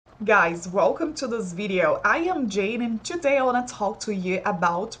Guys, welcome to this video. I am Jane and today I want to talk to you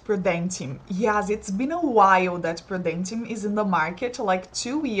about ProDentim. Yes, it's been a while that ProDentim is in the market, like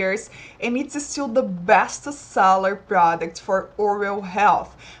 2 years, and it's still the best seller product for oral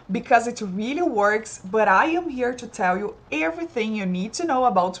health because it really works, but I am here to tell you everything you need to know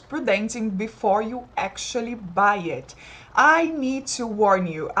about ProDentim before you actually buy it. I need to warn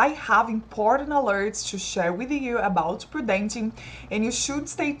you, I have important alerts to share with you about ProDentim and you should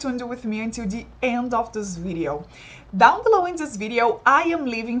stay tuned with me until the end of this video. Down below in this video, I am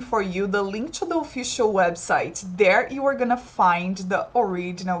leaving for you the link to the official website. There you are gonna find the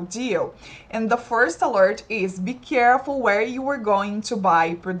original deal. And the first alert is be careful where you are going to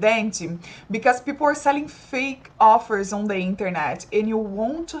buy ProDentim because people are selling fake offers on the internet and you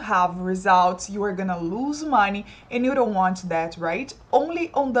want to have results, you are gonna lose money and you don't want that, right? Only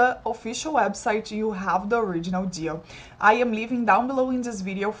on the official website you have the original deal. I am leaving down below in this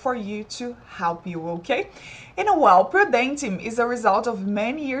video for you to help you, okay? And well, ProDentim is a result of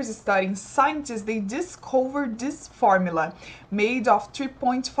many years studying. Scientists, they discovered this formula made of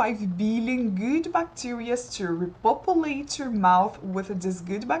 3.5 billion good bacteria to repopulate your mouth with these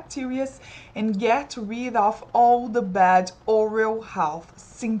good bacteria and get rid of all the bad oral health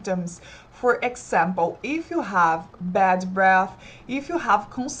symptoms. For example, if you have bad breath, if you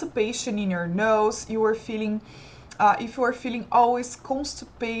have constipation in your nose, if you are feeling always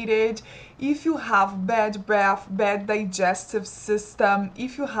constipated, if you have bad breath, bad digestive system,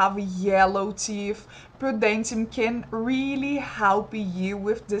 if you have yellow teeth, ProDentim can really help you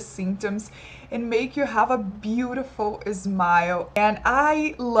with the symptoms and make you have a beautiful smile. And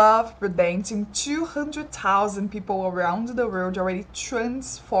I love ProDentim. 200,000 people around the world already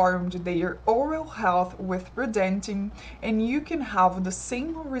transformed their oral health with ProDentim, and you can have the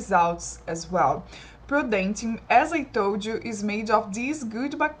same results as well. ProDentim, as I told you, is made of these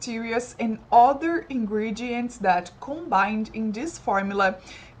good bacteria and other ingredients that combined in this formula,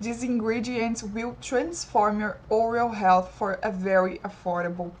 these ingredients will transform your oral health for a very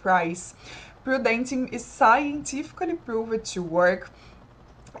affordable price. ProDentim is scientifically proven to work.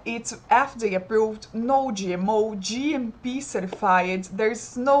 It's FDA approved, no GMO, GMP certified.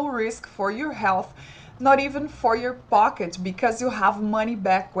 There's no risk for your health, not even for your pocket, because you have money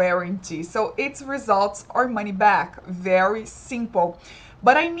back guarantee. So its results or money back. Very simple.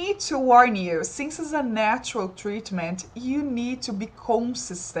 But I need to warn you, since it's a natural treatment, you need to be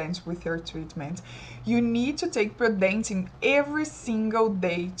consistent with your treatment. You need to take ProDentim every single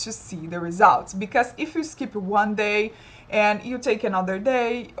day to see the results. Because if you skip one day and you take another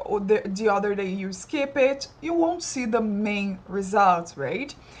day, or the other day you skip it, you won't see the main results,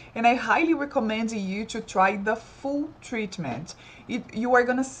 right? And I highly recommend you to try the full treatment. You are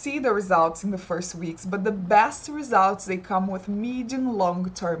gonna see the results in the first weeks, but the best results, they come with medium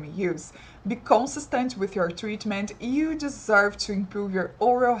long-term use. Be consistent with your treatment. You deserve to improve your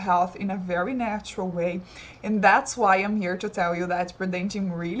oral health in a very natural way, and that's why I'm here to tell you that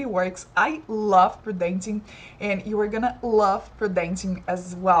ProDentim really works. I love ProDentim, and you are gonna love ProDentim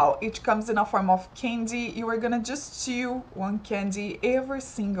as well. It comes in a form of candy. You are gonna just chew one candy every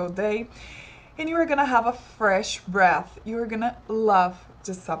single day and you're gonna have a fresh breath. You're gonna love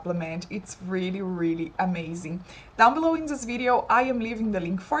the supplement. It's really amazing. Down below in this video, I am leaving the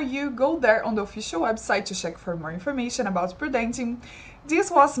link for you. Go there on the official website to check for more information about ProDentim.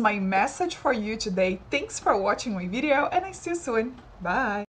 This was my message for you today. Thanks for watching my video and I see you soon. Bye!